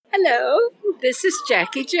This is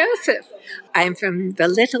Jackie Joseph. I'm from the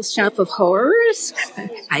Little Shop of Horrors.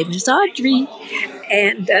 I was Audrey.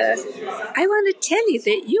 And I want to tell you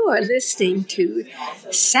that you are listening to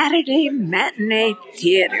Saturday Matinee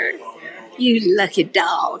Theater. You lucky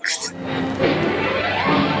dogs.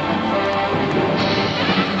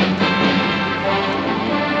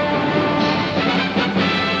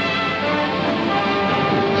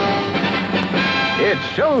 It's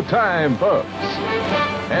showtime, folks.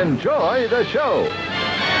 Enjoy the show.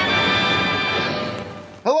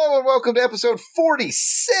 Hello and welcome to episode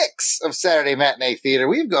 46 of Saturday Matinee Theater.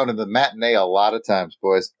 We've gone to the matinee a lot of times,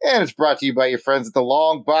 boys. And it's brought to you by your friends at the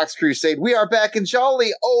Long Box Crusade. We are back in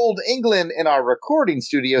jolly old England in our recording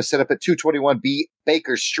studio set up at 221B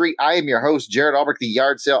Baker Street. I am your host, Jared Albrecht, the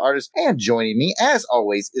yard sale artist. And joining me, as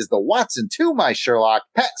always, is the Watson to my Sherlock,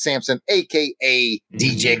 Pat Sampson, a.k.a.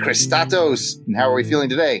 DJ Christatos. And how are we feeling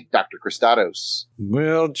today, Dr. Christatos?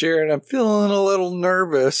 Well, Jared, I'm feeling a little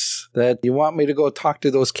nervous that you want me to go talk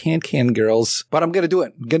to those can girls, but I'm going to do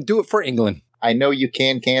it. I'm going to do it for England. I know you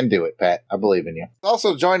can do it, Pat. I believe in you.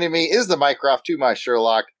 Also joining me is the Mycroft to my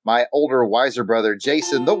Sherlock, my older, wiser brother,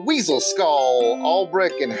 Jason, the Weasel Skull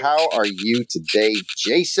Albrecht. And how are you today,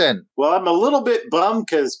 Jason? Well, I'm a little bit bummed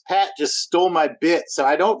because Pat just stole my bit, so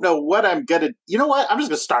I don't know what I'm going to... You know what? I'm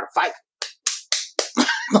just going to start a fight.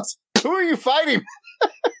 Who are you fighting?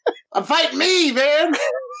 I'm fighting me, man.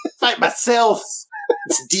 Fight myself.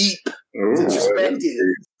 It's deep. It's introspective.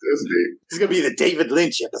 It's deep. This is going to be the David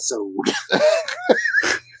Lynch episode.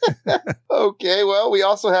 Okay, well, we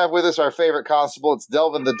also have with us our favorite constable. It's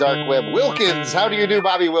Delvin the Dark Web Wilkins. How do you do,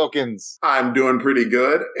 Bobby Wilkins? I'm doing pretty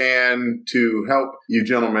good. And to help you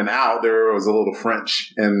gentlemen out, there was a little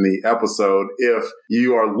French in the episode. If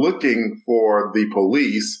you are looking for the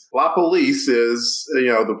police, la police is,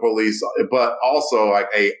 the police, but also like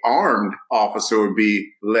a armed officer would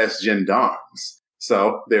be les gendarmes.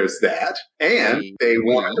 So there's that. And they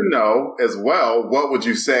want to know as well, what would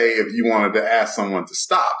you say if you wanted to ask someone to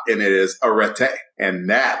stop? And it is arrêtez. And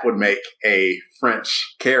that would make a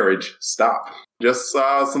French carriage stop. Just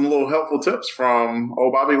some little helpful tips from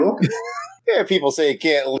old Bobby Wilkins. Yeah, people say you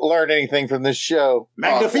can't learn anything from this show.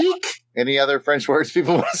 Magnifique. Any other French words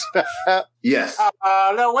people want to spell out? Yes. Okay,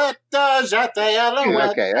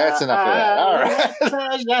 that's enough of that. All right.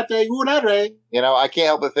 I can't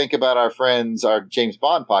help but think about our friends, our James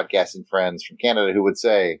Bond podcasting friends from Canada who would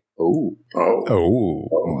say, "Oh.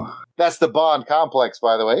 That's the Bond Complex,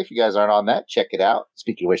 by the way. If you guys aren't on that, check it out.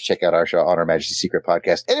 Speaking of which, check out our show on Our Majesty's Secret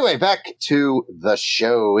Podcast. Anyway, back to the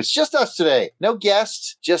show. It's just us today. No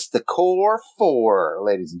guests, just the core four,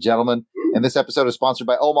 ladies and gentlemen. And this episode is sponsored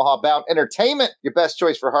by Omaha Bound Entertainment, your best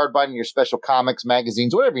choice for hardbinding your special comics,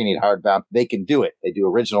 magazines, whatever you need hardbound. They can do it. They do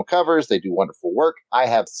original covers. They do wonderful work. I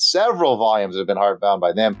have several volumes that have been hardbound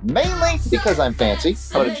by them, mainly because I'm fancy.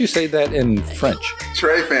 How did you say that in French?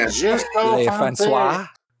 Très fancy. Les François.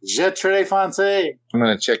 Je très fancy. I'm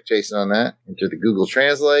going to check Jason on that. Enter the Google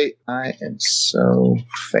Translate. I am so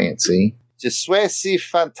fancy. Je suis si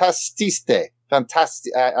fantastique.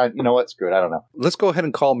 Fantastic. You know what? Screw it. I don't know. Let's go ahead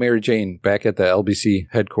and call Mary Jane back at the LBC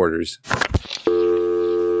headquarters.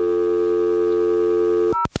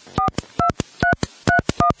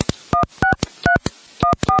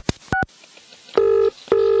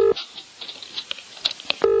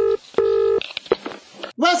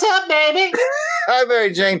 What's up, baby? Hi,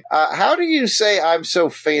 Mary Jane. How do you say I'm so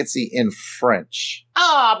fancy in French?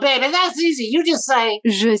 Oh, baby, that's easy. You just say,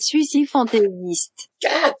 Je suis si fantaisiste.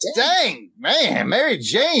 God Dang, man, Mary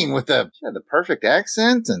Jane with the perfect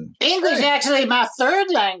accent and English actually my third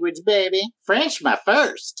language, baby. French my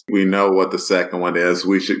first. We know what the second one is.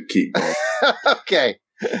 We should keep going. Okay.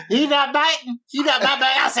 You not biting. You not biting.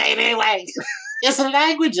 I'll say it anyway. It's a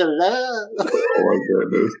language of love. Oh, my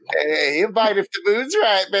goodness. Hey, he'll bite if the mood's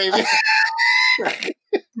right, baby.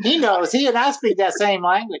 He knows. He and I speak that same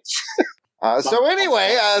language. So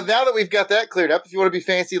anyway, now that we've got that cleared up, if you want to be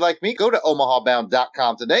fancy like me, go to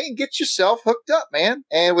omahabound.com today and get yourself hooked up, man.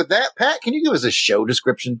 And with that, Pat, can you give us a show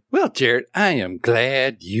description? Well, Jared, I am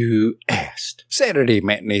glad you asked. Saturday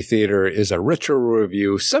Matinee Theater is a retro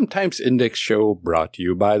review, sometimes index show brought to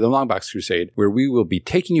you by the Longbox Crusade, where we will be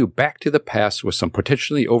taking you back to the past with some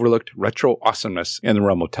potentially overlooked retro awesomeness in the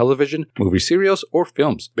realm of television, movie serials, or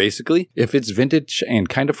films. Basically, if it's vintage and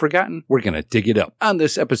kind of forgotten, we're going to dig it up. On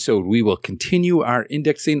this episode, we will continue our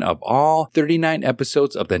indexing of all 39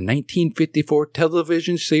 episodes of the 1954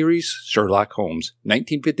 television series Sherlock Holmes.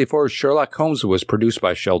 1954's Sherlock Holmes was produced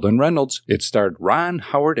by Sheldon Reynolds. It starred Ron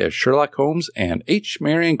Howard as Sherlock Holmes and H.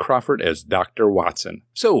 Marion Crawford as Dr. Watson.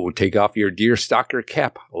 So take off your deerstalker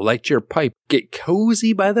cap, light your pipe, get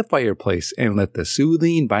cozy by the fireplace, and let the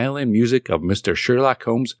soothing violin music of Mr. Sherlock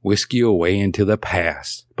Holmes whisk you away into the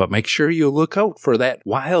past. But make sure you look out for that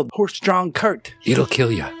wild horse-drawn cart. It'll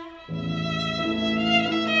kill you.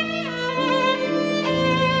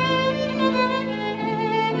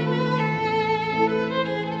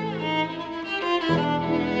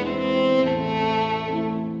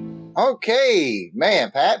 Okay,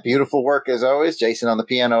 man, Pat, beautiful work as always. Jason on the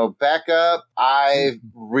piano backup. I've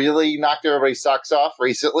really knocked everybody's socks off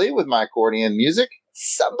recently with my accordion music.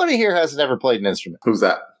 Somebody here has never played an instrument. Who's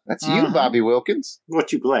that? That's you, Bobby Wilkins.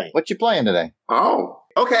 What you playing? What you playing today? Oh,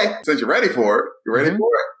 okay. Since you're ready for it, you ready for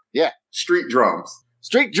it? Yeah. Street drums.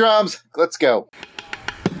 Street drums. Let's go.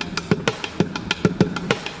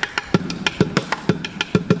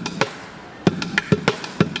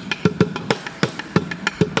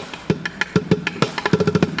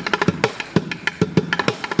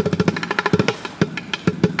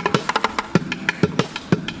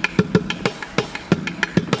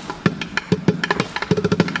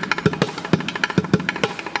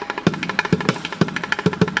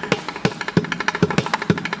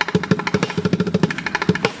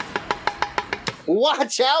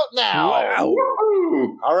 Watch out now. Wow.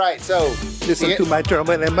 Woo! All right, so Listen to my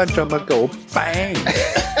trumpet and my trumpet go bang.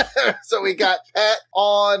 so we got Pat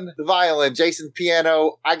on the violin, Jason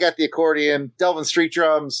piano, I got the accordion, Delvin street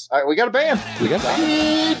drums. All right, we got a band. We got that.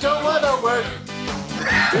 We don't want to work.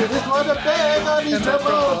 We just want to bang on each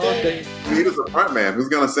other all day. We need a front man. Who's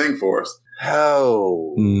going to sing for us?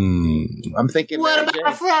 Oh. I'm thinking What Mary about Jane.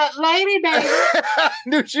 a front lady, baby? I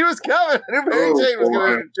knew she was coming. I knew Mary Jane was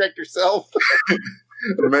going to inject herself.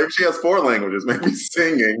 Maybe she has 4 languages. Maybe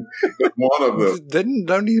singing is one of them.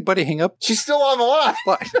 Don't anybody hang up? She's still on the line.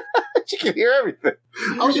 What? She can hear everything.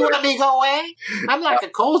 Oh, you want me to go away? I'm like a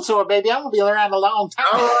cold sore, baby. I'm going to be around a long time.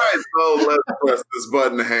 All right, so let's press this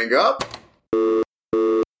button to hang up.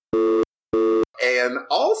 And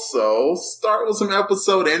also start with some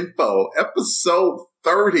episode info. Episode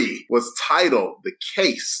 30 was titled The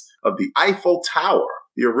Case of the Eiffel Tower.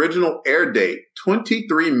 The original air date,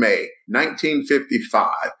 23 May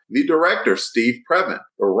 1955. The director, Steve Previn.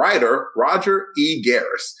 The writer, Roger E.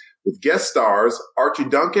 Garris. With guest stars Archie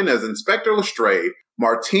Duncan as Inspector Lestrade,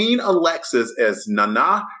 Martine Alexis as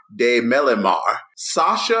Nana de Melimar,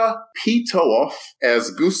 Sasha Pitoff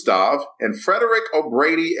as Gustav, and Frederick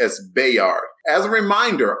O'Brady as Bayard. As a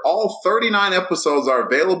reminder, all 39 episodes are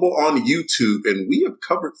available on YouTube, and we have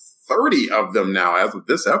covered 30 of them now as of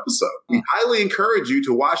this episode. We highly encourage you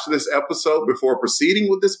to watch this episode before proceeding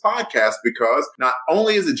with this podcast, because not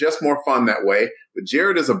only is it just more fun that way, but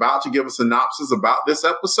Jared is about to give a synopsis about this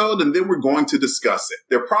episode, and then we're going to discuss it.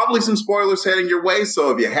 There are probably some spoilers heading your way,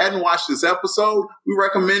 so if you hadn't watched this episode, we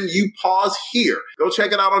recommend you pause here. Go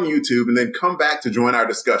check it out on YouTube, and then come back to join our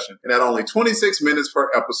discussion. And at only 26 minutes per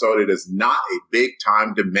episode, it is not a big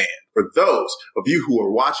time demand. For those of you who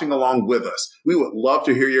are watching along with us, we would love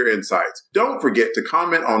to hear your insights. Don't forget to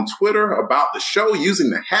comment on Twitter about the show using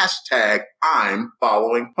the hashtag I'm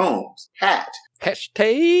following Holmes.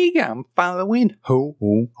 Hashtag I'm following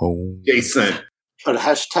home. Jason. Or the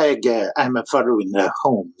hashtag I'm following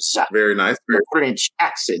Holmes. Very nice. Very, French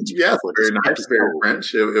accent. yes, very nice. Very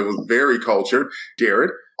French. It was very cultured.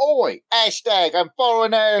 Jared. Oi, hashtag I'm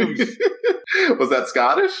following Holmes. Was that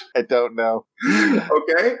Scottish? I don't know.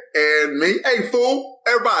 Okay. And me. Hey, fool.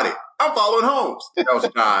 Everybody. I'm following Holmes. That was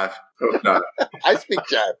jive. I speak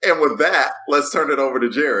jive. And with that, let's turn it over to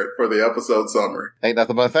Jared for the episode summary. Ain't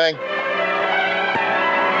nothing but a thing.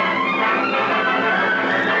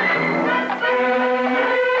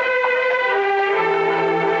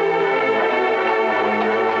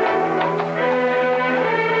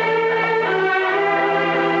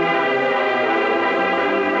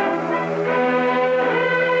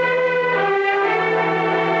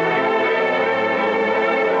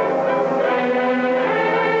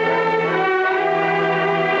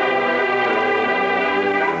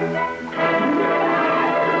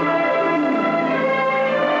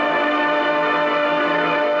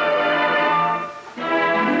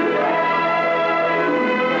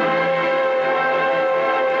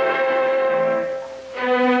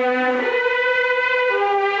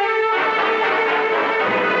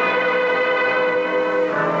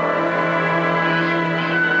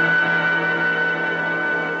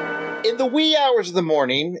 In the wee hours of the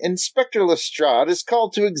morning, Inspector Lestrade is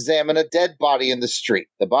called to examine a dead body in the street.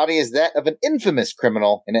 The body is that of an infamous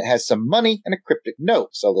criminal, and it has some money and a cryptic note,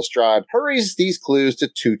 so Lestrade hurries these clues to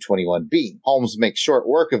 221B. Holmes makes short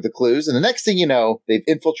work of the clues, and the next thing you know, they've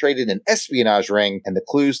infiltrated an espionage ring, and the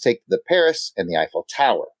clues take to Paris and the Eiffel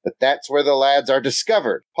Tower. But that's where the lads are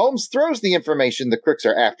discovered. Holmes throws the information the crooks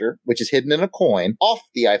are after, which is hidden in a coin, off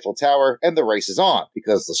the Eiffel Tower, and the race is on,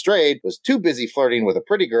 because Lestrade was too busy flirting with a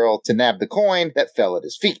pretty girl to nab the coin that fell at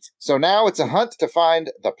his feet. So now it's a hunt to find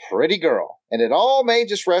the pretty girl. And it all may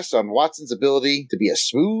just rest on Watson's ability to be a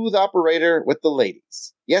smooth operator with the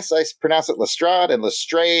ladies. Yes, I pronounce it Lestrade and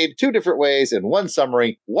Lestrade, two different ways in one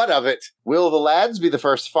summary. What of it? Will the lads be the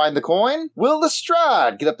first to find the coin? Will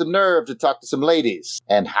Lestrade get up the nerve to talk to some ladies?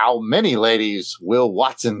 And how many ladies will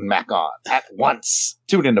Watson mac on at once?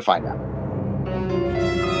 Tune in to find out.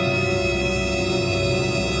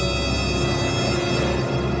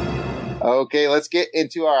 Okay, let's get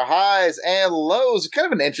into our highs and lows. Kind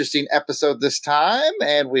of an interesting episode this time,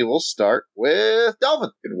 and we will start with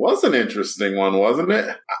Delvin. It was an interesting one, wasn't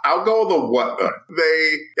it? I'll go with the what the.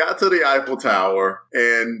 They got to the Eiffel Tower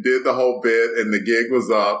and did the whole bit, and the gig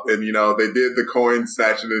was up, and, you know, they did the coin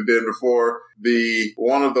snatching and then before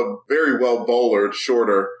one of the very well bowlered,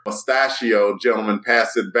 shorter mustachio gentleman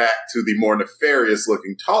passed it back to the more nefarious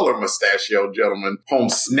looking, taller mustachio gentleman.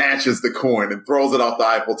 Holmes snatches the coin and throws it off the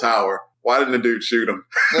Eiffel Tower. Why didn't the dude shoot him?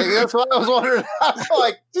 That's what I was wondering. I'm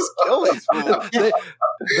like, just kill these people.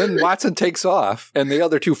 Then Watson takes off, and the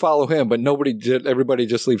other two follow him, but everybody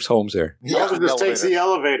just leaves Holmes there. Holmes just takes the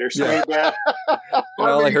elevator straight down.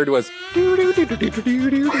 All I heard was... I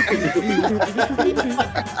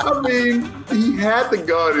mean, he had the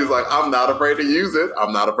gun. He's like, I'm not afraid to use it.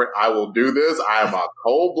 I'm not afraid. I will do this. I am a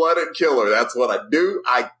cold-blooded killer. That's what I do.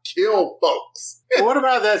 I kill folks. What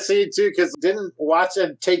about that scene, too? Because didn't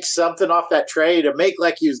Watson take something off that tray to make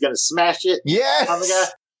like he was going to smash it? Yes. On the guy?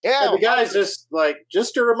 Yeah. And the guy's just like,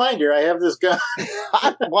 just a reminder, I have this gun.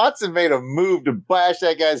 Watson made a move to bash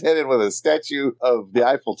that guy's head in with a statue of the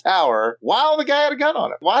Eiffel Tower while the guy had a gun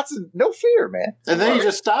on it. Watson, no fear, man. And then he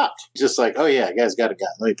just stopped. Just like, oh yeah, guy's got a gun.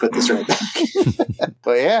 Let me put this right back.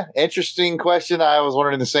 But yeah, interesting question. I was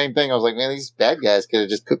wondering the same thing. I was like, man, these bad guys could have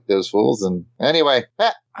just cooked those fools. And anyway,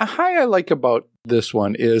 Pat. A high I like about this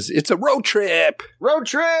one is it's a road trip. Road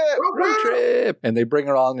trip. And they bring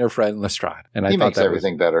along their friend Lestrade. And he makes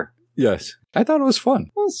everything better. Yes. I thought it was fun.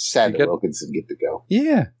 Well, it's sad that Wilkinson get to go.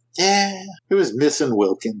 Yeah. Yeah. It was missing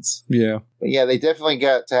Wilkins. Yeah. But yeah, they definitely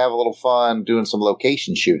got to have a little fun doing some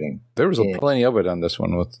location shooting. There was plenty of it on this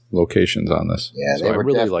one with locations on this. Yeah, so I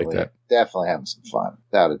really liked that. Definitely having some fun,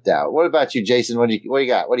 without a doubt. What about you, Jason? What do you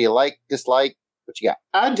got? What do you like, dislike? What you got?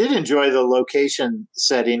 I did enjoy the location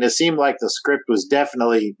setting. It seemed like the script was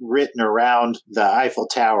definitely written around the Eiffel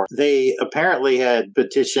Tower. They apparently had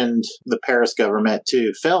petitioned the Paris government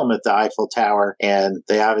to film at the Eiffel Tower, and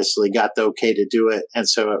they obviously got the okay to do it. And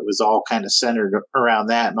so it was all kind of centered around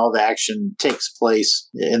that, and all the action takes place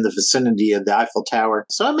in the vicinity of the Eiffel Tower.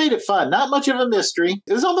 So it made it fun. Not much of a mystery.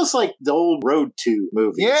 It was almost like the old Road 2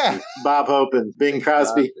 movie. Yeah. Bob Hope and Bing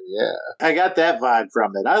Crosby. Yeah. I got that vibe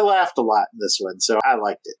from it. I laughed a lot in this one, so I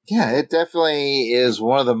liked it. Yeah, it definitely is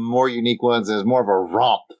one of the more unique ones, and it's more of a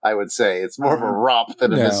romp, I would say. It's more of a romp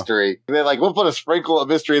than a mystery. They're like, we'll put a sprinkle of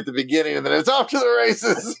mystery at the beginning, and then it's off to the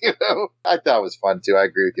races, you know? I thought it was fun, too. I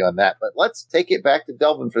agree with you on that. But let's take it back to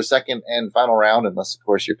Delvin for a second and final round, unless, of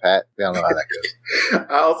course, you're Pat. We don't know how that goes.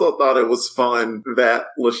 I also thought it was fun that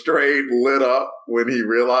Lestrade lit up when he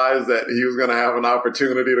realized that he was going to have an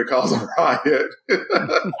opportunity to cause a riot.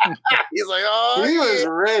 He's like, oh, he was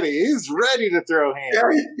ready. He's ready to throw hands. Yeah,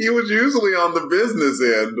 he was usually on the business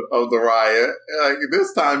end of the riot.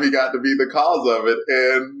 This time he got to be the cause of it,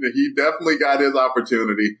 and he definitely got his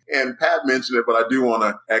opportunity. And Pat mentioned it, but I do want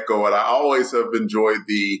to echo it. I always have enjoyed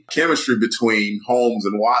the chemistry between Holmes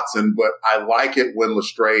and Watson, but I like it when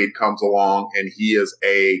Lestrade comes along and he is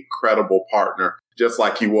a credible partner, just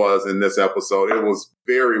like he was in this episode. It was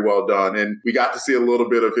very well done. And we got to see a little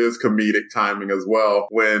bit of his comedic timing as well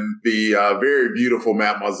when the very beautiful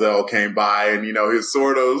Mademoiselle came by and, you know, he's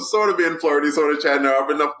sort of being flirty, sort of chatting her up.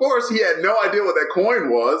 And of course, he had no idea what that coin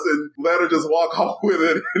was and let her just walk off with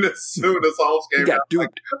it. And as soon as Holmes came out,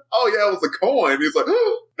 like, oh, yeah, it was a coin. He's like,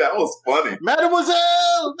 oh, that was funny.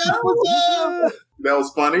 Mademoiselle! That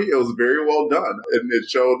was funny. It was very well done. And it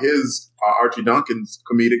showed his Archie Duncan's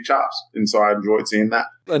comedic chops. And so I enjoyed seeing that.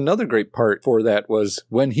 Another great part for that was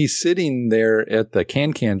when he's sitting there at the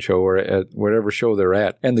Can show or at whatever show they're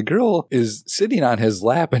at, and the girl is sitting on his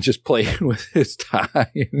lap and just playing with his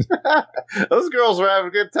tie. Those girls were having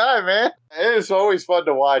a good time, man. It is always fun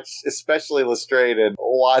to watch, especially Lestrade and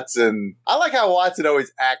Watson. I like how Watson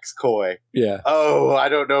always acts coy. Yeah. Oh, I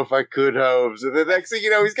don't know if I could, Holmes. And the next thing you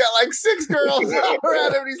know, he's got like 6 girls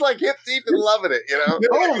around him, and he's like hip deep and loving it, you know?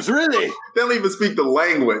 Holmes, really? They don't even speak the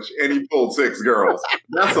language, and he pulled 6 girls.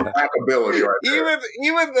 That's a backability right there.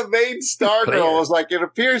 Even the main star girl was like, it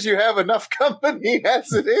appears you have enough company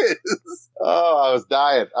as it is. Oh, I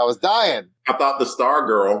was dying. I thought the star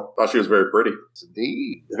girl, thought she was very pretty.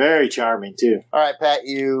 Indeed. Very charming, too. All right, Pat,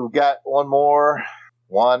 you got one more?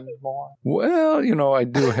 One more? Well, you know, I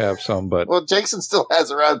do have some, but... Well, Jason still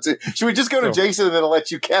has around, too. Should we just go to Jason and then I'll let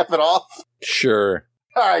you cap it off? Sure.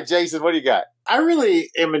 All right, Jason, what do you got? I really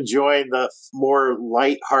am enjoying the more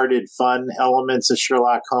lighthearted, fun elements of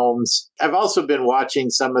Sherlock Holmes. I've also been watching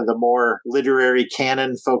some of the more literary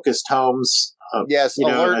canon-focused Holmes. Yes,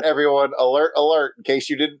 alert, everyone. Alert, alert. In case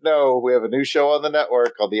you didn't know, we have a new show on the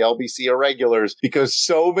network called the LBC Irregulars because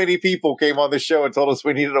so many people came on the show and told us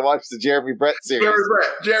we needed to watch the Jeremy Brett series.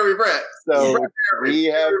 Jeremy Brett. So we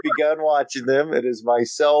have begun watching them. It is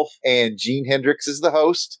myself and Gene Hendricks is the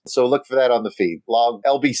host. So look for that on the feed. Log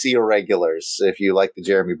LBC Irregulars if you like the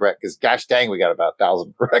Jeremy Brett, because gosh dang, we got about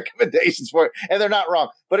 1,000 recommendations for it. And they're not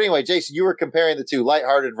wrong. But anyway, Jason, you were comparing the two,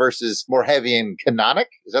 lighthearted versus more heavy and canonic.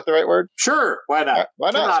 Is that the right word? Sure. Why not?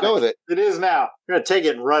 Why not? Let's go with it. It is now. I'm going to take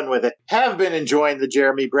it and run with it. Have been enjoying the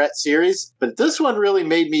Jeremy Brett series, but this one really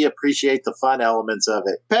made me appreciate the fun elements of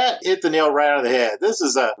it. Pat hit the nail right on the head. This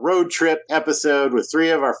is a road trip episode with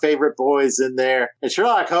 3 of our favorite boys in there. And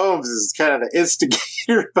Sherlock Holmes is kind of the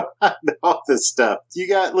instigator behind all this stuff. You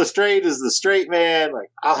got Lestrade as the straight man.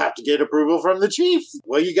 Like, I'll have to get approval from the chief.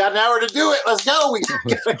 Well, you got an hour to do it. Let's go. We got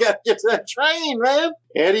to get to that train, man.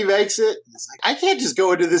 And he makes it. It's like, I can't just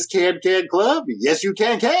go into this can club. Yes, you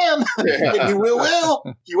can. And you will.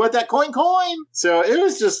 You want that coin? So it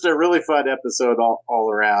was just a really fun episode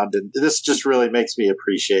all around. And this just really makes me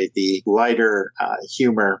appreciate the lighter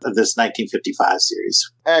humor of this 1955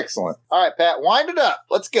 series. Excellent. All right, Pat, wind it up.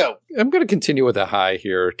 Let's go. I'm going to continue with a high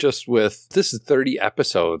here, just with, this is 30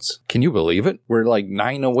 episodes. Can you believe it? We're like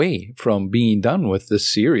 9 away from being done with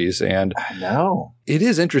this series. And I know. It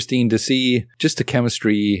is interesting to see just the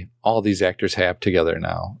chemistry all these actors have together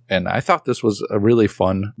now. And I thought this was a really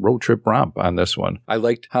fun road trip romp on this one. I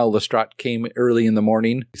liked how Lestrade came early in the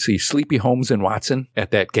morning. You see Sleepy Holmes and Watson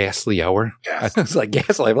at that ghastly hour. I was like,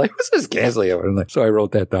 ghastly? I'm like, what's this ghastly hour? So I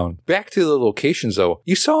wrote that down. Back to the locations, though.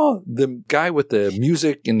 You saw the guy with the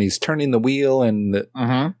music and he's turning the wheel and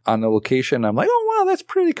on the location. I'm like, oh, wow, that's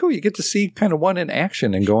pretty cool. You get to see kind of one in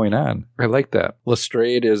action and going on. I like that.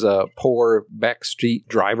 Lestrade is a poor backstreet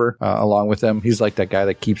driver along with them. He's like that guy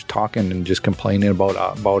that keeps talking and just complaining about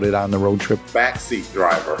it on the road trip. Backseat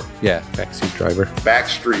driver. Yeah, backseat driver.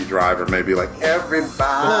 Backstreet driver, maybe like everybody.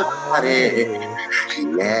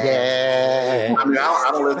 Yeah. I mean, I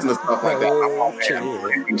don't listen to stuff like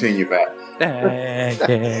that. Continue back.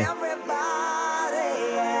 Everybody,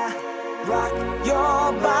 rock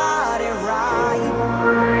your body right.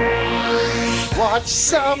 Watch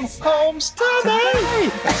some Holmes today.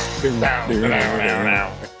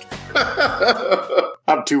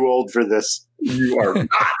 I'm too old for this. You are not,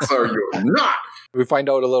 sir. You're not. We find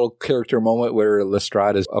out a little character moment where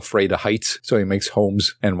Lestrade is afraid of heights, so he makes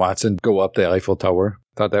Holmes and Watson go up the Eiffel Tower.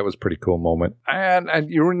 Thought that was a pretty cool moment. And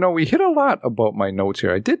you know, we hit a lot about my notes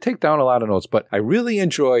here. I did take down a lot of notes, but I really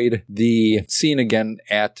enjoyed the scene again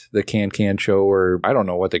at the Can show, or I don't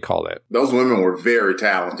know what they call it. Those women were very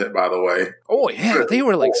talented, by the way. Oh, yeah. They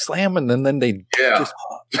were like slamming, and then they just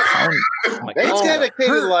pound. They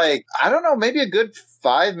dedicated like, I don't know, maybe a good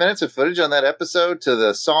 5 minutes of footage on that episode to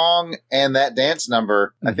the song and that dance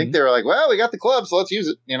number. I think they were like, well, we got the club, so let's use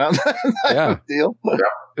it. You know, yeah. Deal. Yeah.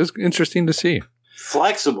 It was interesting to see.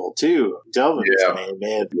 Flexible too. Delvin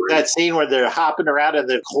man. That scene where they're hopping around and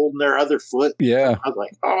they're holding their other foot. Yeah. I was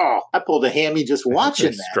like, oh, I pulled a hammy just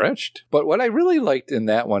watching that. Stretched. But what I really liked in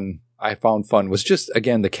that one, I found fun, was just,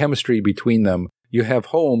 again, the chemistry between them. You have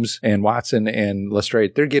Holmes and Watson and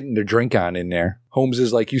Lestrade. They're getting their drink on in there. Holmes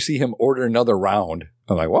is like, you see him order another round.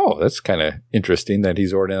 I'm like, whoa, that's kind of interesting that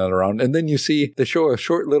he's ordering another round. And then you see, they show a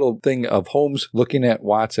short little thing of Holmes looking at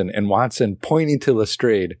Watson and Watson pointing to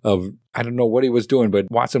Lestrade of, I don't know what he was doing,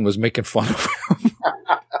 but Watson was making fun of him.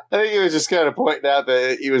 I think he was just kind of pointing out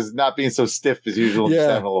that he was not being so stiff as usual, just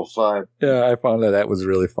having a little fun. Yeah, I found that was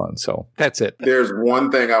really fun. So that's it. There's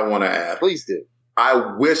one thing I want to add. Please do.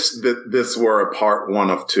 I wish that this were a part 1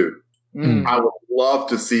 of 2. I would love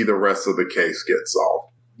to see the rest of the case get solved.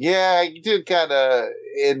 Yeah, you did kind of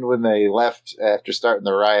end when they left after starting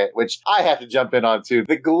the riot, which I have to jump in on too.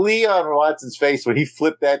 The glee on Watson's face when he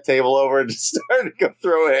flipped that table over and just started to go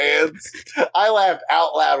throw hands. I laughed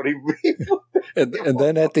out loud when he and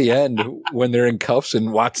then at the end, when they're in cuffs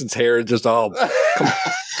and Watson's hair is just all...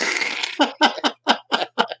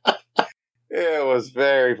 It was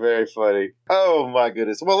very, very funny. Oh, my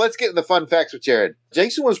goodness. Well, let's get into the fun facts with Jared.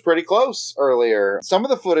 Jason was pretty close earlier. Some of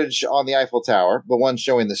the footage on the Eiffel Tower, the one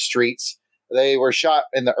showing the streets, they were shot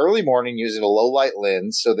in the early morning using a low-light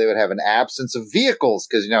lens, so they would have an absence of vehicles,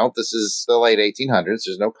 because, this is the late 1800s.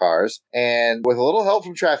 There's no cars. And with a little help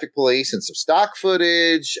from traffic police and some stock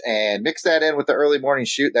footage, and mix that in with the early morning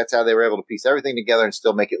shoot, that's how they were able to piece everything together and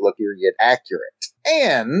still make it look yet accurate.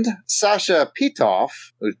 And Sasha Pitoff,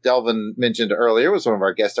 who Delvin mentioned earlier, was one of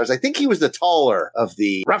our guest stars. I think he was the taller of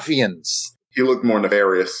the ruffians. He looked more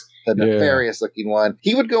nefarious. The nefarious looking one.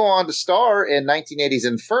 He would go on to star in 1980's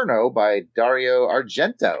Inferno by Dario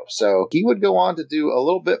Argento. So he would go on to do a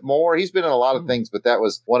little bit more. He's been in a lot of things, but that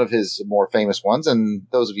was one of his more famous ones. And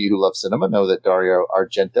those of you who love cinema know that Dario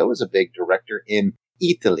Argento is a big director in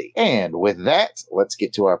Italy. And with that, let's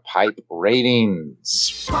get to our pipe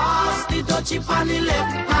ratings.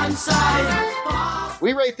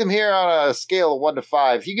 We rate them here on a scale of 1 to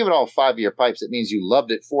 5. If you give it all 5 of your pipes, it means you loved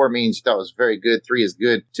it. 4 means you thought it was very good. 3 is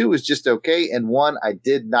good. 2 is just okay. And 1, I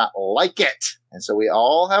did not like it. And so we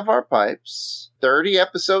all have our pipes. 30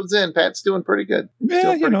 episodes in. Pat's doing pretty good.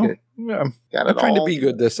 Yeah, good. Yeah, I'm trying to be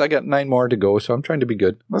good this. I got 9 more to go, so I'm trying to be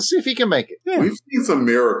good. Let's see if he can make it. Yeah. We've seen some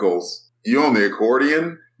miracles. You on the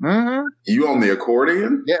accordion? Mm-hmm. You on the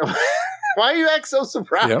accordion? Yeah. Why are you act so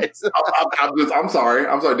surprised? Yep. I'm sorry.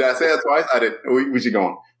 Did I say that twice? I did. We should go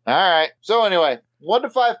on. All right. So anyway, 1 to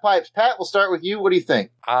 5 pipes. Pat, we'll start with you. What do you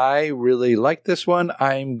think? I really like this one.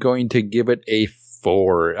 I'm going to give it a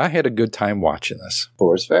 4. I had a good time watching this.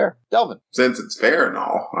 4 is fair. Delvin. Since it's fair and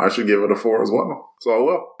all, I should give it a 4 as well. So I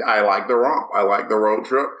will. I like the romp. I like the road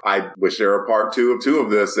trip. I wish there were part 2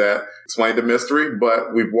 of this that explained the mystery,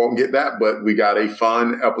 but we won't get that. But we got a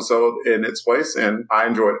fun episode in its place, and I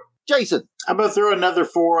enjoyed it. Jason. I'm going to throw another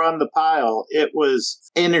 4 on the pile. It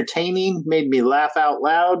was entertaining, made me laugh out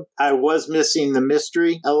loud. I was missing the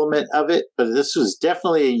mystery element of it, but this was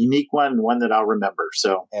definitely a unique one that I'll remember.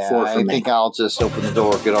 So 4 for me. I think I'll just open the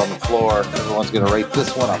door, get on the floor. Everyone's going to rate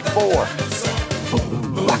this one a 4.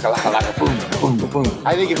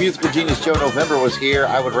 I think if Musical Genius Joe November was here,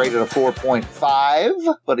 I would rate it a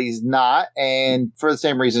 4.5, but he's not. And for the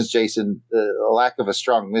same reasons, Jason, the lack of a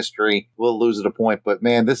strong mystery will lose it a point. But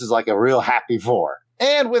man, this is like a real happy 4.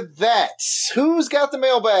 And with that, who's got the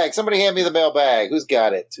mailbag? Somebody hand me the mailbag. Who's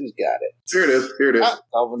got it? Here it is.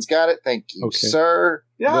 Alvin's got it. Thank you, sir.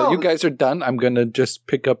 Well, you guys are done. I'm going to just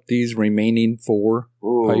pick up these remaining 4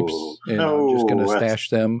 pipes, and I'm just going to stash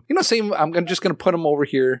them. I'm just going to put them over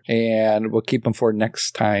here, and we'll keep them for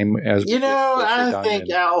next time. I think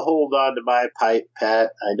I'll hold on to my pipe,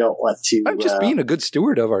 Pat. I don't want to. I'm just being a good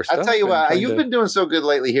steward of our stuff. I'll tell you what, you've been doing so good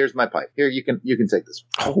lately. Here's my pipe. Here, you can take this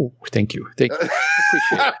one. Oh, thank you. I appreciate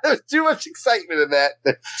it. There's too much excitement in that.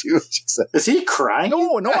 Is he crying?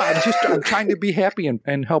 No, I'm trying to be happy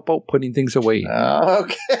and help out putting things away.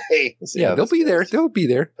 Okay. Yeah, they'll be there. They'll be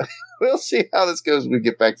there. We'll see how this goes when we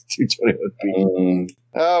get back to 221p.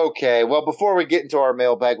 Okay, well, before we get into our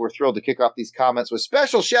mailbag, we're thrilled to kick off these comments with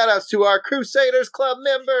special shout-outs to our Crusaders Club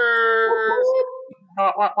members.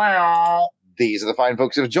 These are the fine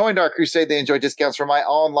folks who have joined our crusade. They enjoy discounts from my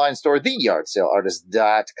online store,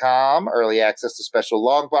 theyardsaleartist.com, early access to special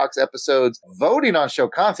long box episodes, voting on show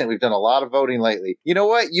content. We've done a lot of voting lately. You know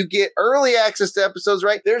what? You get early access to episodes,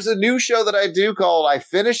 right? There's a new show that I do called I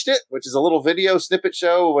Finished It, which is a little video snippet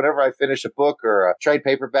show whenever I finish a book or a trade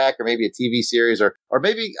paperback or maybe a TV series or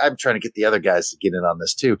maybe I'm trying to get the other guys to get in on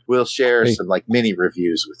this too. We'll share some mini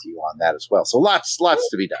reviews with you on that as well. So lots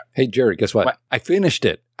to be done. Hey, Jared, guess what? I finished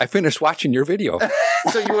it. I finished watching your video.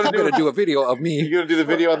 So you want to do a video of me? You're going to do the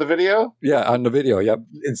video on the video? Yeah, on the video. Yep.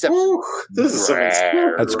 Inception. Ooh, this is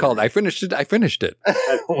That's called I Finished It. I Finished It.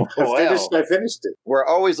 I finished it. We're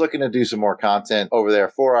always looking to do some more content over there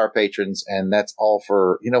for our patrons, and that's all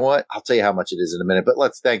for, you know what? I'll tell you how much it is in a minute, but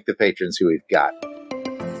let's thank the patrons who we've got.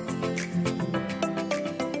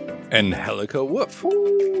 Angelica Wolf.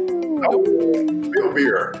 Bill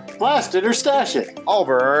Beer. Blast it or stash it.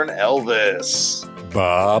 Auburn Elvis.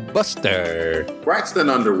 Bob Buster. Braxton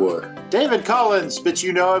Underwood. David Collins, but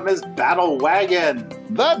you know him as Battle Wagon.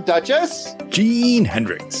 The Duchess. Gene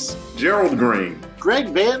Hendricks. Gerald Green. Greg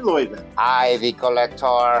Van Luyven. Ivy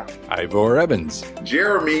Collector. Ivor Evans.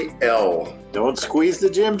 Jeremy L. Don't squeeze the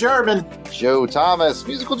Jim German. Joe Thomas.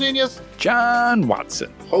 Musical Genius. John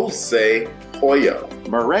Watson. Jose Hoyo.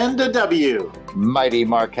 Miranda W. Mighty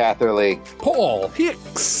Mark Hatherley. Paul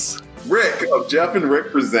Hicks. Rick of Jeff and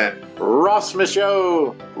Rick Present. Ross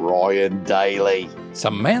Michaud. Ryan Daly.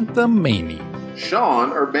 Samantha Maney.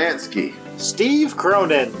 Sean Urbanski. Steve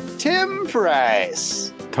Cronin. Tim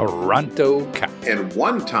Price. Toronto Cat. And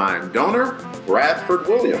one-time donor, Bradford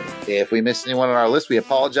William. If we missed anyone on our list, we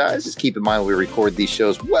apologize. Just keep in mind we record these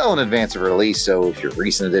shows well in advance of release, so if you're a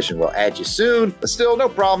recent edition, we'll add you soon. But still, no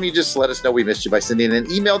problem. You just let us know we missed you by sending an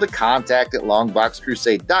email to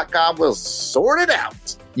contact@longboxcrusade.com. We'll sort it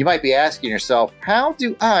out. You might be asking yourself, how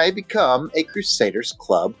do I become a Crusaders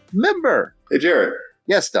Club member? Hey, Jared.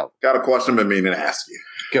 Yes, Del. Got a question I've been meaning to ask you.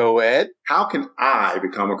 Go ahead. How can I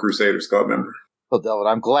become a Crusaders Club member? Well, Delvin,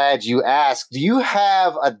 I'm glad you asked. Do you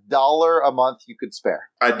have $1 a month you could spare?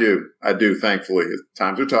 I do, thankfully.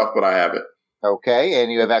 Times are tough, but I have it. Okay,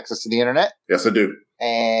 and you have access to the internet? Yes, I do.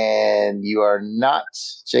 And you are not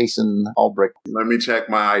Jason Albrecht. Let me check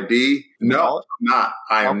my ID. No, I'm not.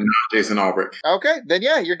 I am not Jason Albrecht. Okay, then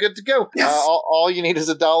yeah, you're good to go. Yes. All you need is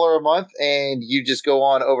 $1 a month, and you just go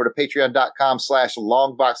on over to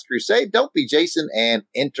patreon.com/longboxcrusade. Don't be Jason and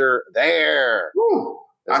enter there. Woo.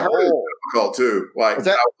 I heard it's difficult too. Like, I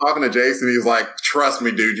was talking to Jason, he's like, trust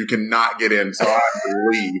me, dude, you cannot get in. So I'm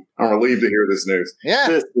relieved to hear this news. Yeah.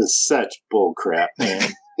 This is such bull crap,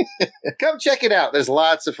 man. Come check it out. There's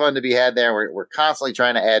lots of fun to be had there. We're constantly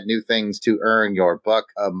trying to add new things to earn your $1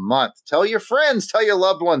 a month. Tell your friends, tell your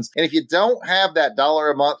loved ones. And if you don't have that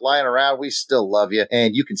 $1 a month lying around, we still love you.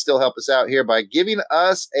 And you can still help us out here by giving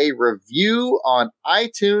us a review on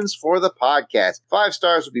iTunes for the podcast. 5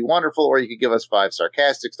 stars would be wonderful, or you could give us 5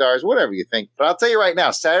 sarcastic stars, whatever you think. But I'll tell you right now,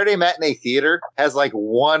 Saturday Matinee Theater has like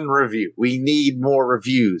 1 review. We need more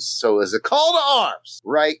reviews. So as a call to arms,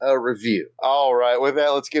 write a review. All right. With that,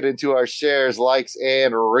 let's get into our shares, likes,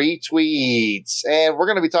 and retweets. And we're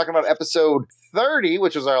going to be talking about episode 30,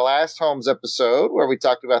 which was our last Holmes episode, where we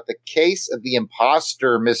talked about the case of the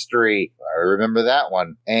imposter mystery. I remember that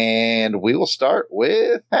one. And we will start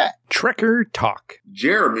with Pat. Trekker Talk.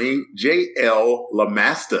 Jeremy J.L.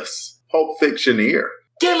 Lamastus, Pulp Fictioneer.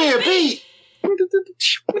 Give me a beat!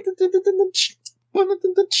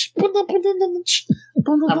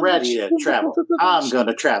 I'm ready to travel. I'm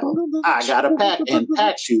gonna travel. I got a pack and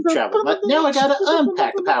pack to travel. But now I gotta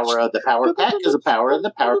unpack the power of the power pack, because the power of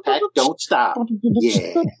the power pack don't stop.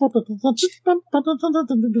 Yeah.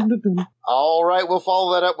 All right, we'll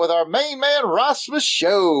follow that up with our main man, Ross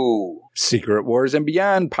Michaud. Secret Wars and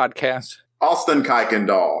Beyond podcast. Austin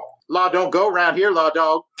Kuykendall. Law don't go around here, law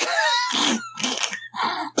dog.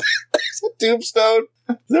 Tombstone.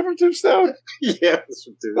 Is that from Tombstone? Yeah, it's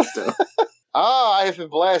from Tombstone. I have been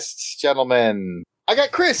blessed, gentlemen. I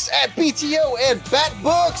got Chris at BTO and Bat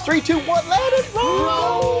Books. 3, 2, 1, let it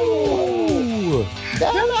roll.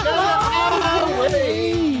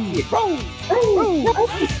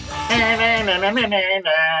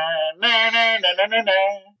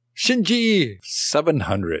 Shinji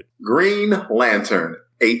 700. Green Lantern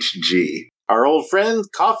HG. Our old friend,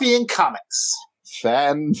 Coffee and Comics.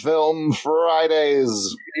 Fan Film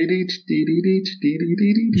Fridays.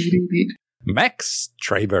 Max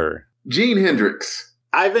Traver. Gene Hendricks.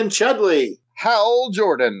 Ivan Chudley. Hal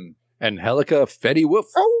Jordan. Angelica Fetty Wolf.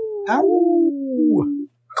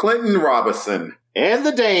 Clinton Robinson. And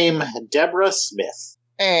the Dame, Deborah Smith.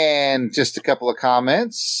 And just a couple of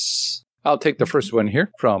comments. I'll take the first one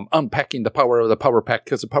here from Unpacking the Power of the Power Pack,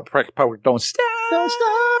 because the Power Pack power don't stop. Don't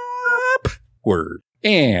stop. Word.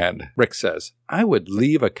 And Rick says, I would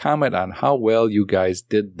leave a comment on how well you guys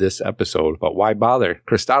did this episode, but why bother?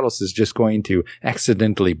 Christados is just going to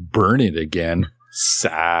accidentally burn it again.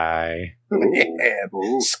 Sigh. Yeah,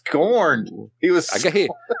 scorned. He was. Hey,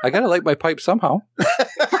 I gotta light my pipe somehow.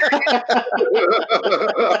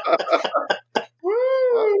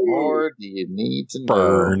 What more do you need to know?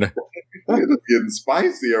 Burn. It's getting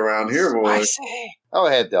spicy around here, boy. Spicy. Go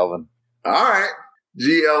ahead, Delvin. All right.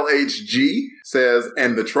 GLHG says,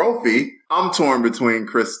 and the trophy, I'm torn between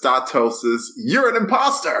Christatos's "You're an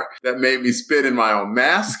imposter" that made me spit in my own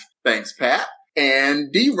mask. Thanks, Pat. And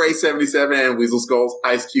D-Ray77 and Weasel Skull's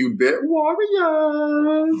Ice Cube bit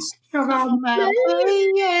Warriors.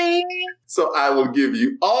 So I will give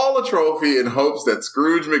you all a trophy in hopes that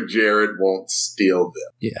Scrooge McJared won't steal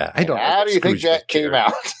them. Yeah, I don't know. How do you think that came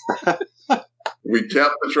out? We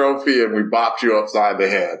kept the trophy and we bopped you upside the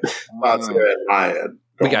head. That's it in my head.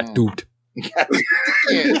 We got duped.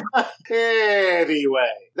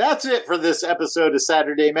 Anyway, that's it for this episode of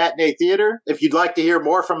Saturday Matinee Theater. If you'd like to hear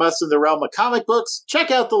more from us in the realm of comic books, check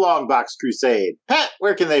out the Longbox Crusade. Pat,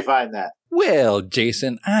 where can they find that? Well,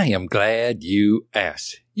 Jason, I am glad you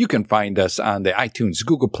asked. You can find us on the iTunes,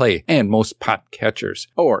 Google Play, and most podcatchers,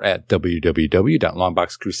 or at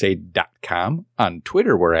www.longboxcrusade.com. On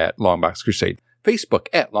Twitter, we're at Longbox Crusade, Facebook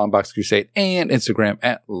at Longbox Crusade, and Instagram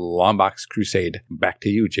at Longbox Crusade. Back to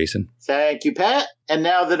you, Jason. Thank you, Pat. And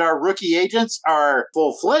now that our rookie agents are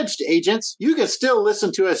full-fledged agents, you can still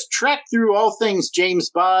listen to us track through all things James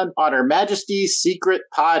Bond on Her Majesty's Secret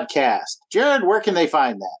Podcast. Jared, where can they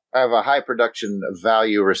find that? I have a high production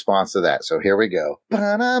value response to that, so here we go. Do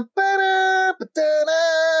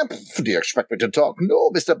you expect me to talk?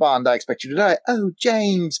 No, Mr. Bond, I expect you to die. Oh,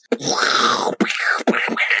 James.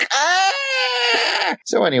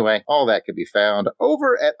 So anyway, all that can be found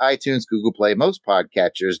over at iTunes, Google Play, most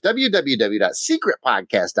podcatchers,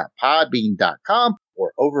 www.secretpodcast.podbean.com,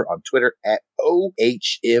 or over on Twitter at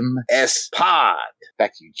OHMSPod.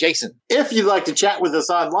 Back to you, Jason. If you'd like to chat with us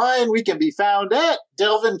online, we can be found at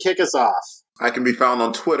Delvin Kick Us Off. I can be found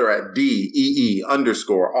on Twitter at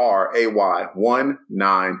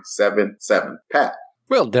DEE_RAY1977. Pat.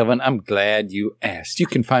 Well, Devin, I'm glad you asked. You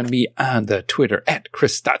can find me on the Twitter at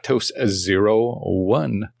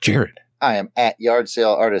Christatos01. Jared. I am at Yard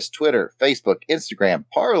Sale Artist, Twitter, Facebook, Instagram,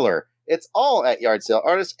 Parler. It's all at Yard Sale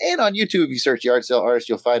Artist. And on YouTube, if you search Yard Sale Artist,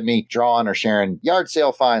 you'll find me drawing or sharing yard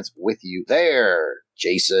sale finds with you there.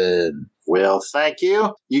 Jason. Well, thank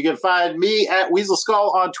you. You can find me at Weasel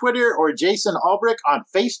Skull on Twitter or Jason Albrick on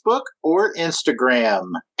Facebook or Instagram.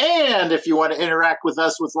 And if you want to interact with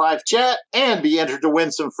us with live chat and be entered to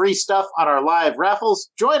win some free stuff on our live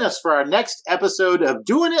raffles, join us for our next episode of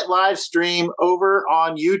Doing It Live Stream over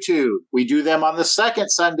on YouTube. We do them on the second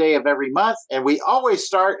Sunday of every month, and we always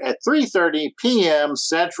start at 3:30 p.m.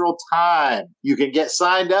 Central Time. You can get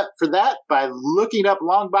signed up for that by looking up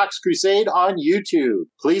Longbox Crusade on YouTube.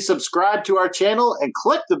 Please subscribe to our channel and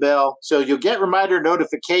click the bell so you'll get reminder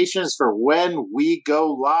notifications for when we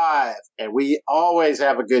go live. And we always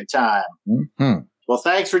have a good time. Mm-hmm. Well,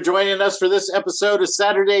 thanks for joining us for this episode of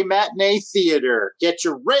Saturday Matinee Theater. Get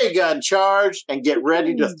your ray gun charged and get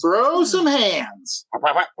ready to throw some hands.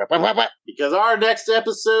 Because our next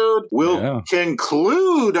episode will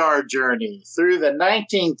conclude our journey through the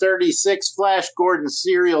 1936 Flash Gordon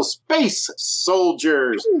serial Space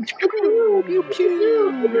Soldiers. You're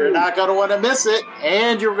not going to want to miss it,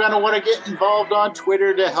 and you're going to want to get involved on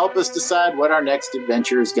Twitter to help us decide what our next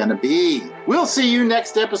adventure is going to be. We'll see you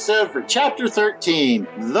next episode for Chapter 13.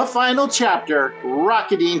 The final chapter,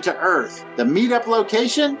 Rocketing to Earth. The meetup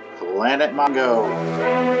location, Planet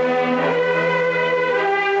Mongo.